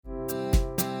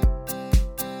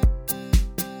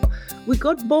we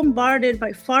got bombarded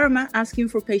by pharma asking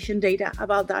for patient data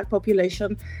about that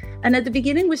population. And at the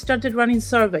beginning, we started running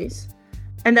surveys.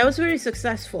 And that was very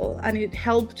successful. And it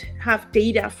helped have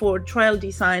data for trial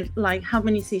design, like how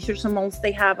many seizures a month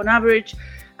they have on average,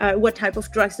 what type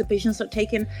of drugs the patients are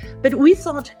taking. But we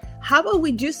thought, how about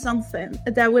we do something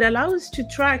that would allow us to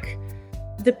track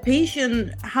the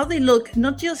patient, how they look,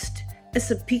 not just as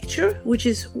a picture, which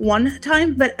is one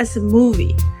time, but as a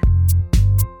movie.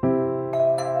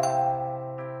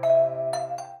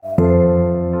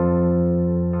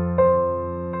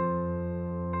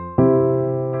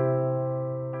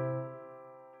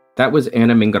 That was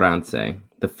Anna Mingorance,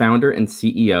 the founder and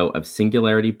CEO of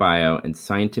Singularity Bio and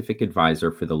scientific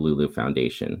advisor for the Lulu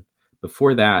Foundation.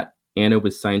 Before that, Anna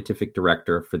was scientific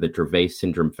director for the Dravet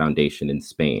Syndrome Foundation in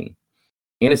Spain.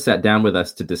 Anna sat down with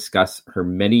us to discuss her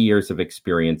many years of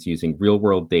experience using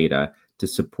real-world data to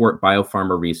support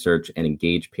biopharma research and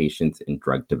engage patients in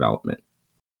drug development.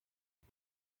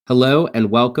 Hello,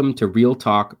 and welcome to Real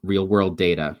Talk, Real World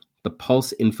Data, the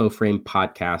Pulse InfoFrame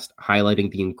podcast highlighting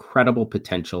the incredible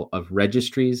potential of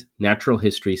registries, natural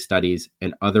history studies,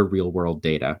 and other real-world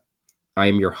data. I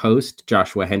am your host,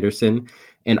 Joshua Henderson,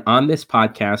 and on this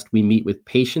podcast, we meet with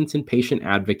patients and patient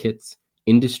advocates,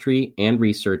 industry, and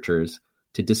researchers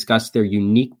to discuss their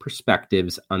unique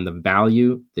perspectives on the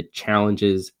value, the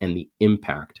challenges, and the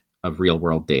impact of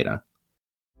real-world data.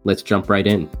 Let's jump right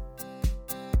in.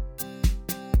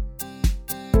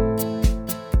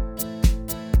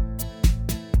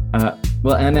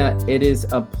 Well, Anna, it is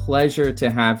a pleasure to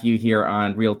have you here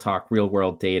on Real Talk, Real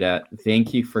World Data.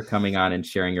 Thank you for coming on and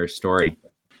sharing your story.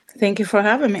 Thank you for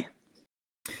having me.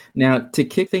 Now, to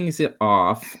kick things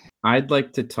off, I'd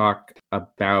like to talk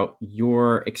about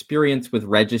your experience with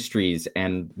registries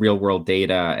and real world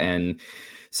data and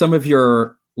some of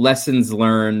your lessons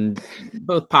learned,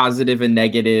 both positive and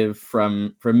negative,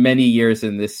 from many years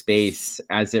in this space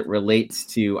as it relates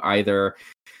to either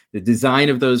the design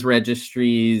of those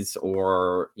registries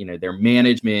or, their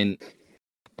management.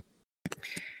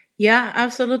 Yeah,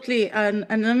 absolutely. And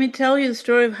let me tell you the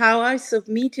story of how I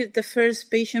submitted the first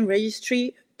patient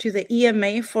registry to the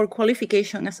EMA for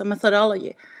qualification as a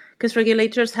methodology, because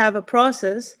regulators have a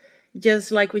process,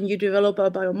 just like when you develop a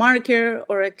biomarker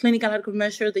or a clinical outcome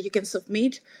measure that you can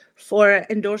submit for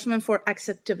endorsement for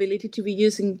acceptability to be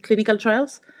used in clinical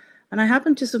trials. And I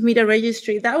happened to submit a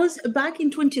registry. That was back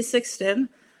in 2016.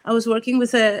 I was working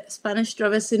with a Spanish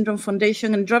Dravet Syndrome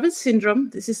Foundation, and Dravet syndrome,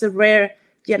 this is a rare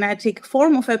genetic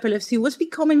form of epilepsy, was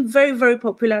becoming very, very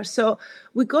popular. So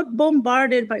we got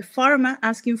bombarded by pharma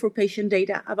asking for patient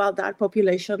data about that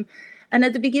population. And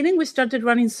at the beginning, we started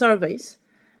running surveys.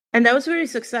 And that was very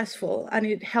successful. And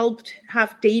it helped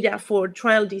have data for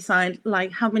trial design,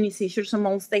 like how many seizures a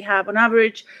month they have on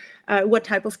average, what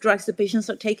type of drugs the patients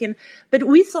are taking. But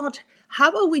we thought, how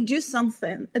about we do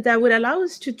something that would allow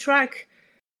us to track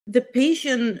the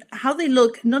patient, how they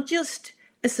look, not just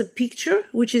as a picture,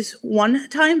 which is one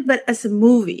time, but as a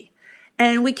movie.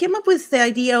 And we came up with the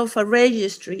idea of a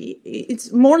registry.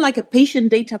 It's more like a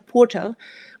patient data portal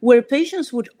where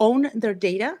patients would own their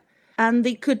data and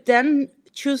they could then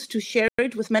choose to share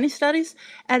it with many studies.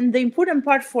 And the important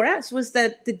part for us was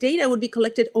that the data would be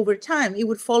collected over time. It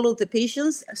would follow the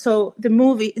patients, so the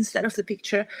movie instead of the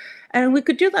picture. And we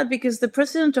could do that because the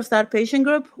president of that patient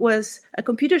group was a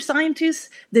computer scientist,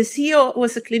 the CEO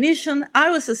was a clinician,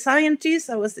 I was a scientist,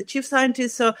 I was the chief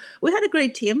scientist. So we had a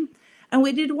great team and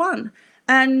we did one.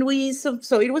 And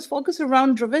so it was focused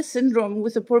around Dravet syndrome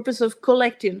with the purpose of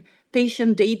collecting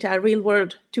patient data, real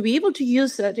world, to be able to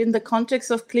use that in the context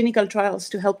of clinical trials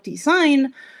to help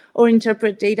design or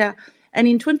interpret data. And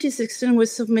in 2016, we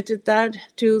submitted that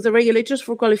to the regulators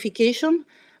for qualification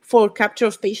for capture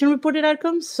of patient-reported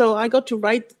outcomes. So I got to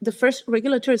write the first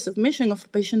regulatory submission of a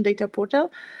patient data portal.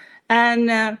 And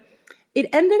it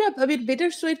ended up a bit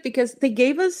bittersweet because they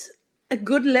gave us a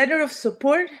good letter of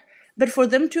support, but for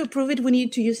them to approve it, we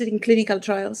needed to use it in clinical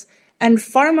trials. And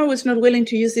pharma was not willing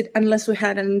to use it unless we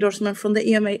had an endorsement from the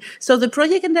EMA. So the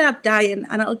project ended up dying,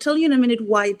 and I'll tell you in a minute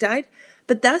why it died.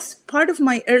 But that's part of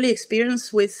my early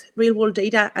experience with real-world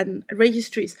data and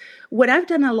registries. What I've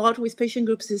done a lot with patient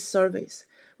groups is surveys.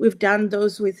 We've done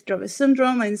those with Dravet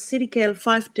syndrome and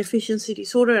CDKL5 deficiency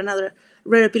disorder, another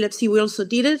rare epilepsy. We also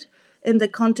did it in the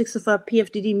context of a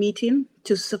PFDD meeting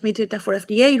to submit it for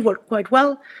FDA. It worked quite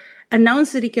well. And now in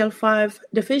CDKL5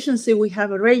 deficiency, we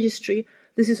have a registry.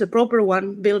 This is a proper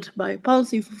one built by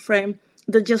Pulse InfoFrame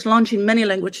that just launched in many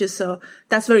languages. So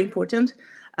that's very important.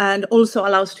 And also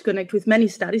allows to connect with many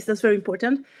studies. That's very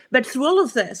important. But through all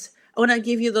of this, I want to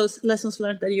give you those lessons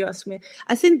learned that you asked me.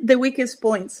 I think the weakest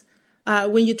points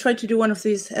when you try to do one of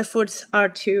these efforts are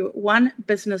to, one,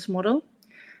 business model,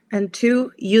 and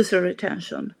two, user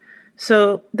retention.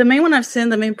 So the main one I've seen,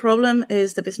 the main problem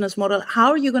is the business model. How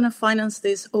are you going to finance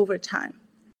this over time?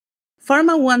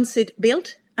 Pharma wants it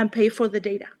built and pay for the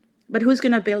data, but who's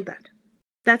going to build that?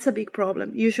 That's a big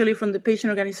problem. Usually from the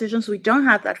patient organizations, we don't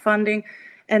have that funding,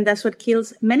 and that's what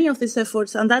kills many of these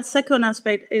efforts. And that second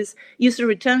aspect is user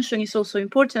retention is also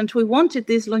important. We wanted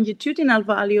this longitudinal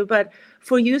value, but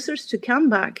for users to come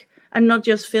back and not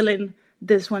just fill in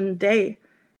this one day,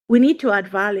 we need to add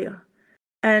value.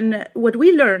 And what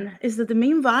we learn is that the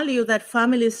main value that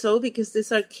families saw, because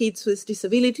these are kids with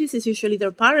disabilities, is usually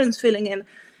their parents filling in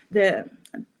the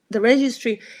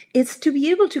registry, it's to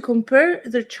be able to compare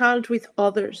their child with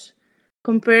others.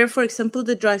 Compare, for example,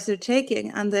 the drugs they're taking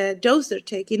and the dose they're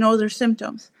taking, or their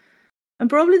symptoms. And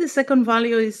probably the second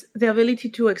value is the ability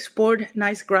to export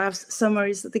nice graphs,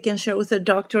 summaries that they can share with their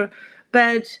doctor.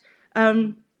 But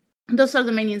those are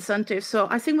the main incentives. So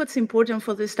I think what's important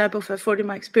for this type of effort, in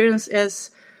my experience,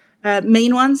 is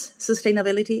main ones: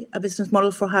 sustainability, a business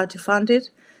model for how to fund it.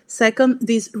 Second,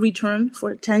 this return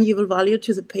for tangible value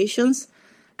to the patients.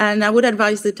 And I would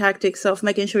advise the tactics of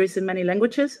making sure it's in many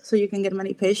languages so you can get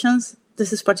many patients.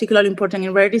 This is particularly important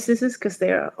in rare diseases because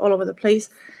they are all over the place.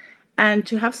 And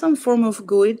to have some form of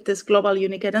GUID, this global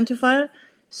unique identifier,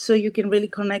 so you can really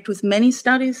connect with many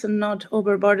studies and not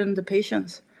overburden the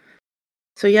patients.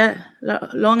 So yeah,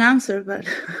 long answer, but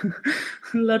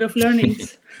a lot of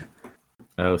learnings.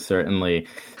 Oh, certainly.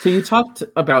 So you talked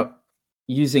about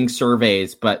using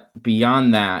surveys, but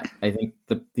beyond that, I think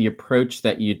the approach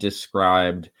that you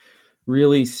described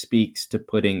really speaks to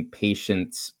putting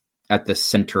patients at the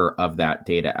center of that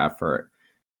data effort.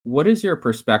 What is your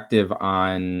perspective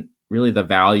on really the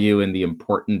value and the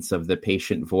importance of the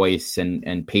patient voice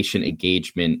and patient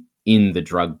engagement in the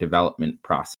drug development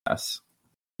process?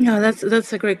 Yeah,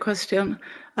 that's a great question.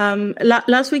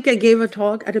 Last week I gave a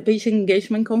talk at a patient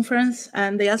engagement conference,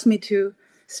 and they asked me to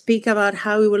speak about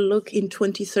how we will look in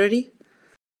 2030.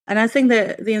 And I think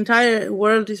that the entire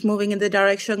world is moving in the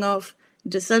direction of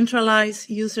decentralized,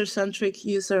 user-centric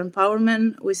user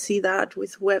empowerment. We see that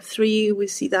with Web3. We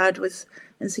see that with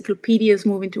encyclopedias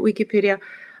moving to Wikipedia.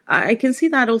 I can see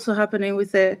that also happening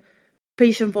with the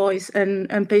patient voice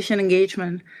and patient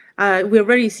engagement. We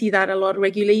already see that a lot.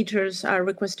 Regulators are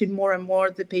requesting more and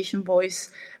more the patient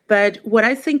voice. But what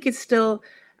I think is still,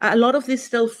 a lot of this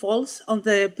still falls on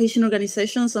the patient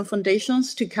organizations and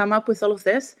foundations to come up with all of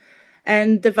this.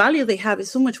 And the value they have is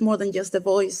so much more than just the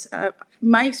voice.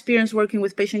 My experience working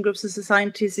with patient groups as a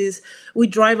scientist is we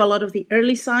drive a lot of the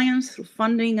early science through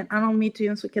funding and annual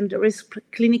meetings. We can de-risk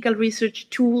clinical research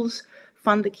tools,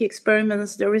 fund the key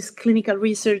experiments, de-risk clinical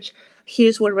research.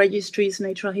 Here's where registries,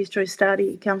 natural history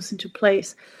study comes into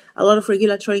place. A lot of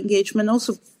regulatory engagement,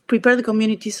 also prepare the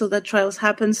community so that trials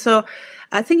happen. So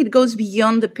I think it goes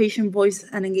beyond the patient voice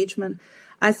and engagement.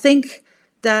 I think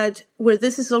that where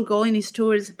this is all going is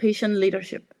towards patient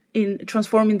leadership in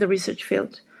transforming the research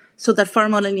field, so that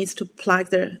pharma only needs to plug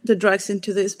the drugs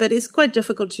into this. But it's quite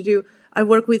difficult to do. I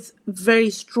work with very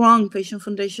strong patient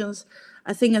foundations.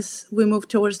 I think as we move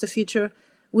towards the future,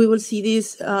 we will see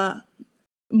these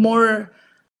more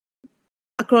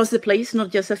across the place,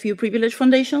 not just a few privileged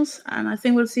foundations. And I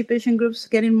think we'll see patient groups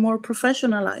getting more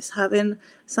professionalized, having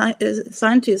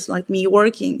scientists like me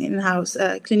working in-house,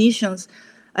 clinicians,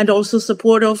 and also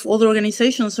support of other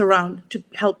organizations around to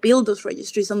help build those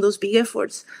registries and those big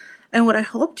efforts. And what I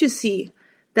hope to see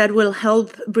that will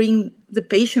help bring the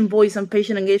patient voice and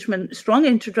patient engagement stronger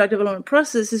into drug development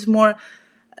process is more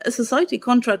a society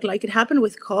contract, like it happened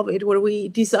with COVID, where we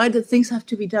decide that things have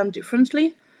to be done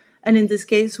differently. And in this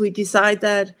case, we decide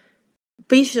that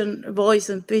patient voice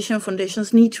and patient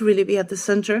foundations need to really be at the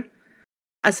center.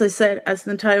 As I said, as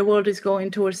the entire world is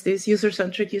going towards this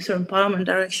user-centric, user empowerment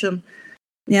direction.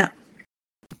 Yeah.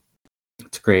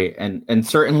 That's great. And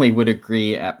certainly would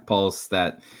agree at Pulse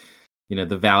that,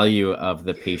 the value of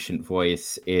the patient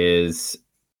voice is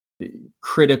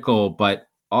critical, but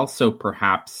also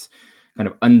perhaps kind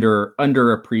of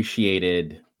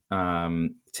underappreciated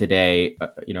today,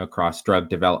 across drug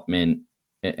development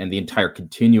and the entire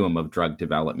continuum of drug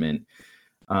development.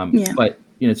 But,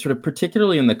 sort of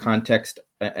particularly in the context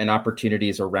and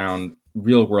opportunities around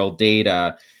real world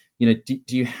data, do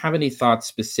you have any thoughts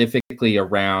specifically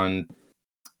around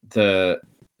the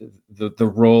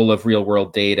role of real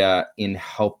world data in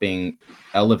helping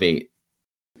elevate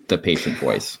the patient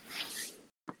voice?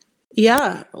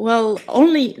 Yeah, well,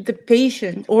 only the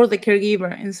patient or the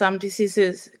caregiver in some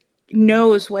diseases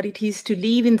knows what it is to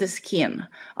live in the skin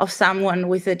of someone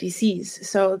with a disease.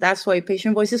 So that's why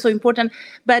patient voice is so important.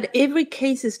 But every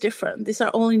case is different. These are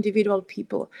all individual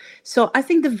people. So I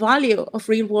think the value of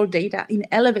real world data in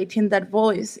elevating that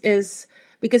voice is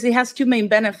because it has two main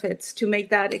benefits to make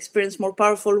that experience more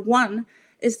powerful. One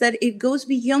is that it goes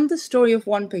beyond the story of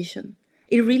one patient.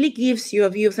 It really gives you a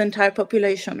view of the entire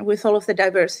population with all of the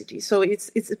diversity. So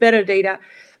it's better data.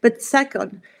 But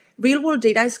second, real-world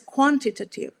data is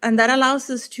quantitative, and that allows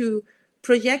us to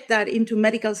project that into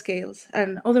medical scales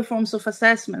and other forms of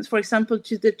assessments, for example,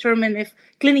 to determine if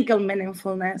clinical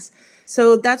meaningfulness.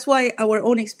 So that's why our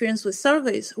own experience with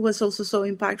surveys was also so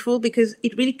impactful, because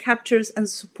it really captures and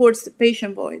supports the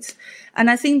patient voice. And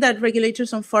I think that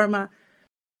regulators on pharma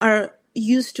are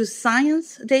used to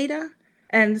science data.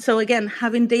 And so again,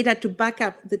 having data to back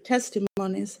up the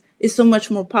testimonies is so much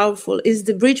more powerful. It's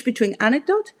the bridge between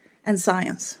anecdote and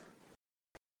science.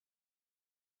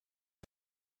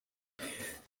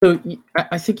 So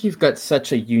I think you've got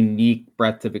such a unique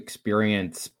breadth of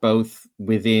experience, both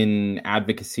within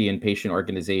advocacy and patient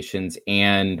organizations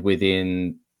and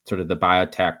within sort of the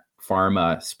biotech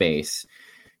pharma space.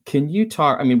 Can you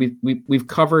talk? I mean, we've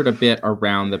covered a bit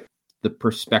around the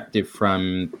perspective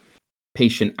from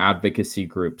patient advocacy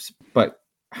groups, but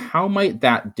how might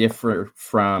that differ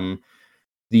from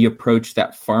the approach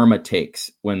that pharma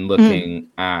takes when looking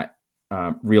at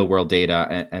real world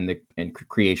data and the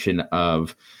creation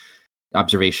of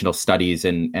observational studies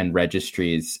and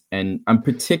registries? And I'm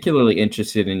particularly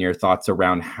interested in your thoughts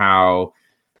around how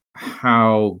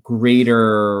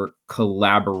greater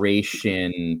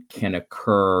collaboration can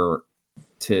occur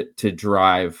to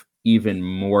drive even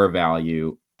more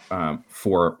value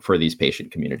for these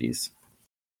patient communities.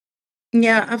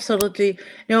 Yeah, absolutely.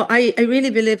 I really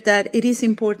believe that it is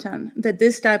important that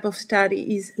this type of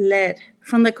study is led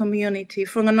from the community,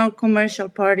 from a non-commercial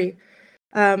party,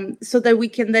 so that we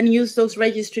can then use those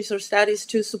registries or studies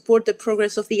to support the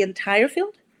progress of the entire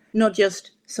field, not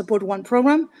just support one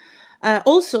program.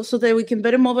 Also, so that we can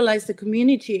better mobilize the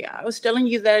community. I was telling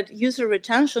you that user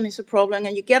retention is a problem,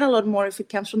 and you get a lot more if it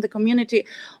comes from the community.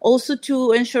 Also,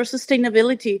 to ensure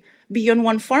sustainability beyond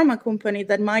one pharma company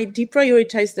that might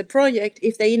deprioritize the project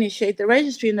if they initiate the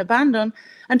registry and abandon,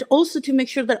 and also to make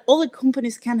sure that all the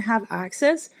companies can have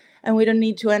access and we don't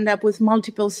need to end up with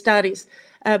multiple studies.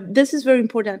 This is very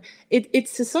important.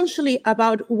 It's essentially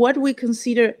about what we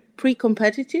consider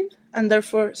pre-competitive and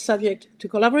therefore subject to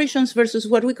collaborations versus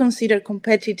what we consider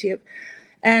competitive.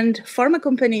 And pharma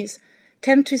companies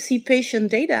tend to see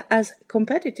patient data as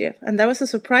competitive, and that was a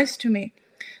surprise to me.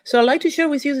 So I'd like to share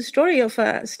with you the story of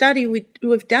a study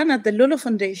we've done at the Lulu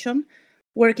Foundation,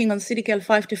 working on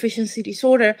CDKL5 deficiency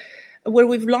disorder, where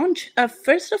we've launched a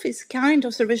first of its kind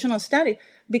observational study,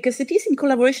 because it is in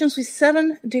collaborations with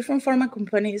 7 different pharma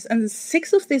companies, and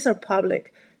 6 of these are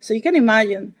public. So you can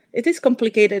imagine it is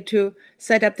complicated to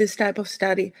set up this type of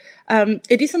study.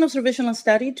 It is an observational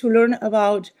study to learn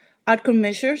about outcome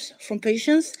measures from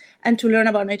patients and to learn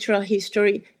about natural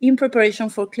history in preparation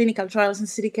for clinical trials in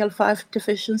CDKL5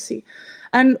 deficiency.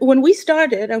 And when we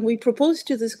started and we proposed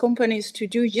to these companies to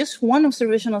do just one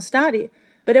observational study,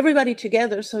 but everybody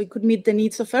together so it could meet the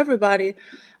needs of everybody,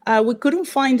 we couldn't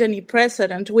find any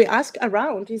precedent. We asked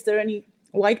around, is there any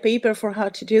white paper for how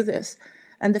to do this?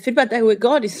 And the feedback that we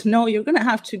got is, no, you're going to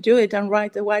have to do it and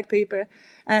write the white paper.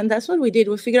 And that's what we did.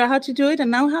 We figured out how to do it,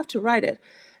 and now we have to write it.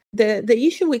 The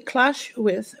issue we clashed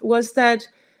with was that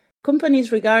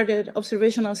companies regarded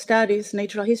observational studies,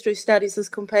 natural history studies, as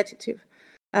competitive.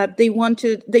 They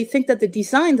think that the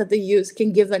design that they use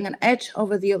can give them an edge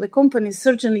over the other companies.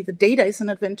 Certainly the data is an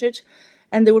advantage.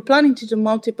 And they were planning to do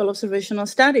multiple observational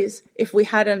studies if we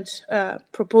hadn't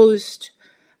proposed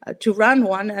to run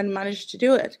one and managed to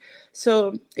do it.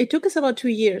 So it took us about 2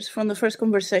 years from the first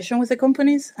conversation with the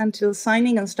companies until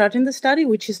signing and starting the study,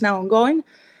 which is now ongoing.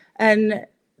 And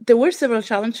there were several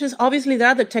challenges. Obviously, there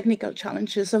are the technical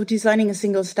challenges of designing a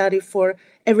single study for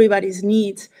everybody's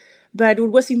needs. But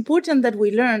what was important that we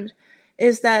learned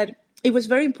is that it was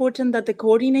very important that the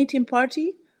coordinating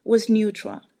party was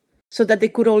neutral, so that they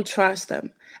could all trust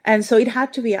them. And so it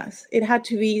had to be us. It had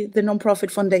to be the nonprofit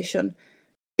foundation.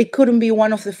 It couldn't be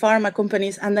one of the pharma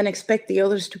companies and then expect the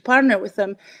others to partner with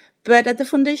them. But at the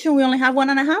foundation, we only have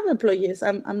 1.5 employees.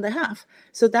 I'm the half.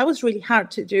 So that was really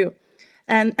hard to do.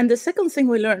 And the second thing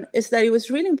we learned is that it was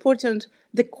really important,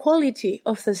 the quality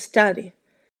of the study.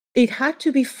 It had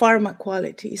to be pharma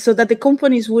quality so that the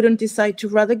companies wouldn't decide to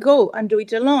rather go and do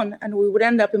it alone, and we would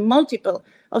end up in multiple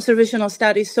observational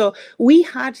studies. So we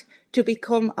had to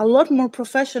become a lot more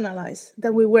professionalized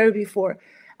than we were before.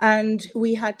 And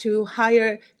we had to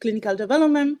hire clinical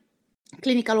development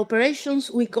clinical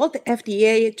operations. We got the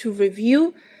FDA to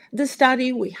review the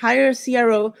study. We hired a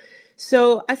CRO.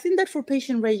 So I think that for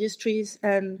patient registries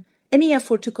and any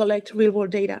effort to collect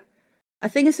real-world data, I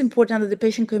think it's important that the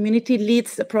patient community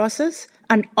leads the process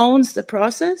and owns the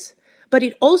process, but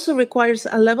it also requires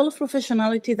a level of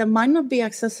professionality that might not be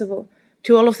accessible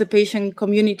to all of the patient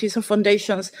communities or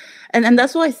foundations. And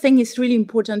that's why I think it's really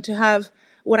important to have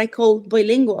what I call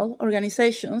bilingual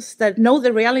organizations that know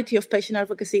the reality of patient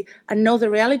advocacy and know the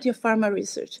reality of pharma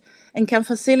research and can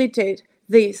facilitate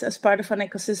this as part of an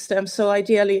ecosystem. So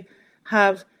ideally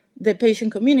have the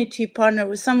patient community partner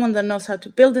with someone that knows how to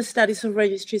build the studies of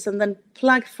registries and then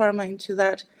plug pharma into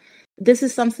that. This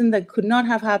is something that could not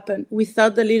have happened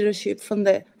without the leadership from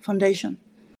the foundation.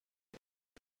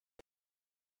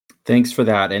 Thanks for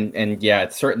that. And yeah,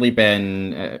 it's certainly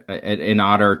been an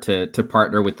honor to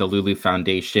partner with the Lulu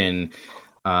Foundation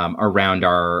around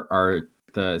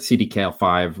the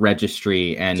CDKL5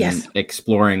 registry and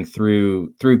exploring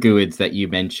through GUIDs that you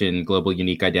mentioned, global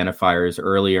unique identifiers,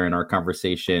 earlier in our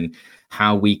conversation,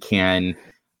 how we can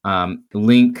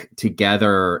link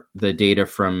together the data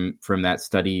from that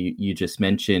study you just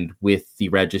mentioned with the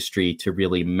registry to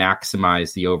really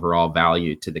maximize the overall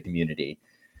value to the community.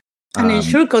 And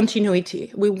ensure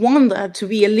continuity. We want that to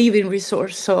be a living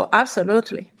resource. So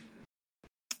absolutely.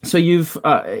 So you've,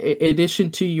 in addition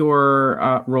to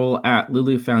your role at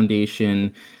Lulu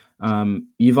Foundation,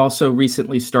 you've also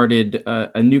recently started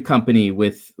a new company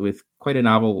with quite a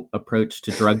novel approach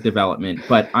to drug development.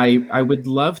 But I would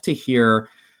love to hear,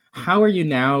 how are you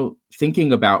now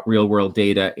thinking about real world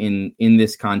data in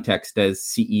this context as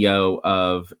CEO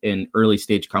of an early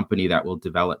stage company that will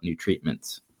develop new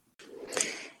treatments?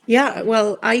 Yeah,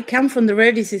 well, I come from the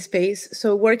rare disease space,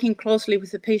 so working closely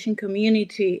with the patient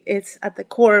community, it's at the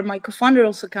core. My co-founder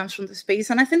also comes from the space,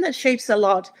 and I think that shapes a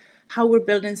lot how we're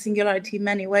building Singularity in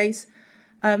many ways.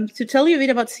 To tell you a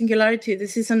bit about Singularity,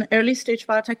 this is an early stage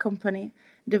biotech company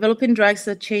developing drugs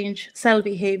that change cell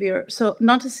behavior. So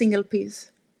not a single piece,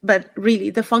 but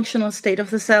really the functional state of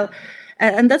the cell.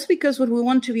 And that's because what we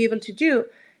want to be able to do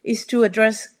is to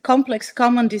address complex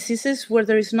common diseases where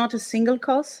there is not a single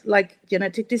cause, like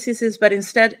genetic diseases, but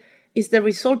instead is the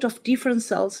result of different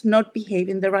cells not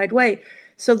behaving the right way.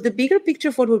 So the bigger picture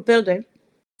of what we're building,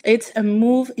 it's a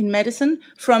move in medicine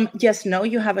from just know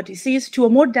you have a disease to a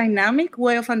more dynamic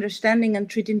way of understanding and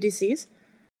treating disease.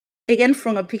 Again,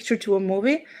 from a picture to a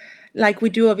movie, like we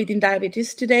do of it in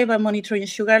diabetes today by monitoring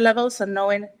sugar levels and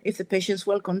knowing if the patient's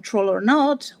well controlled or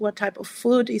not, what type of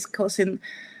food is causing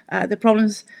the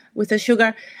problems with the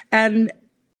sugar. And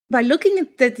by looking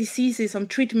at the diseases and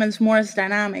treatments more as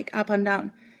dynamic, up and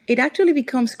down, it actually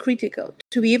becomes critical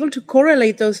to be able to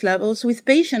correlate those levels with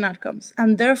patient outcomes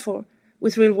and therefore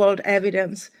with real-world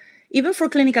evidence. Even for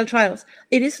clinical trials,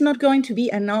 it is not going to be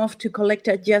enough to collect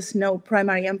a just no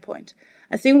primary endpoint.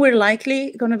 I think we're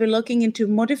likely going to be looking into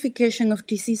modification of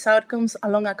disease outcomes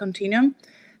along a continuum.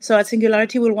 So at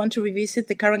Singularity, we'll want to revisit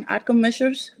the current outcome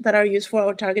measures that are used for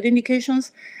our target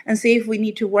indications and see if we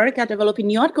need to work at developing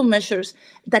new outcome measures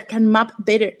that can map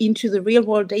better into the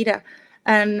real-world data.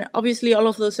 And obviously, all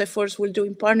of those efforts we'll do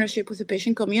in partnership with the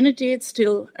patient community. It's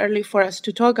still early for us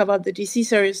to talk about the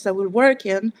disease areas that we'll work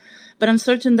in, but I'm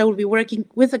certain that we'll be working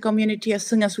with the community as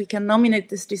soon as we can nominate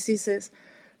these diseases.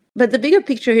 But the bigger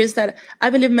picture is that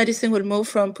I believe medicine will move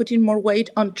from putting more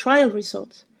weight on trial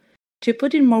results to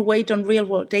putting more weight on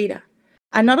real-world data.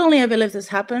 And not only I believe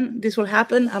this will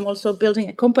happen, I'm also building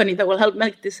a company that will help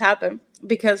make this happen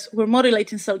because we're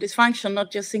modulating cell dysfunction, not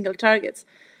just single targets.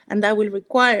 And that will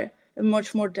require a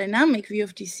much more dynamic view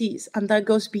of disease. And that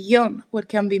goes beyond what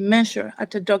can be measured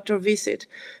at a doctor visit.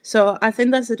 So I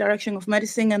think that's the direction of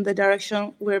medicine and the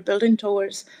direction we're building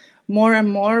towards more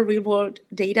and more real-world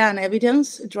data and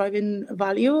evidence driving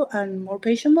value and more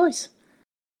patient voice.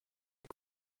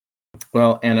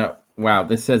 Well, Anna, wow,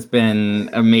 this has been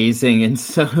amazing and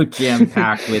so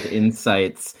jam-packed with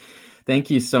insights. Thank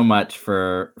you so much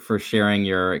for sharing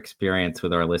your experience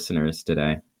with our listeners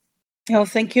today. Well,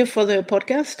 thank you for the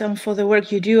podcast and for the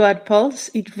work you do at Pulse.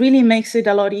 It really makes it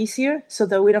a lot easier so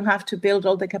that we don't have to build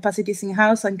all the capacities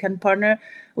in-house and can partner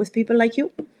with people like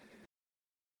you.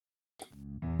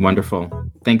 Wonderful.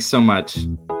 Thanks so much.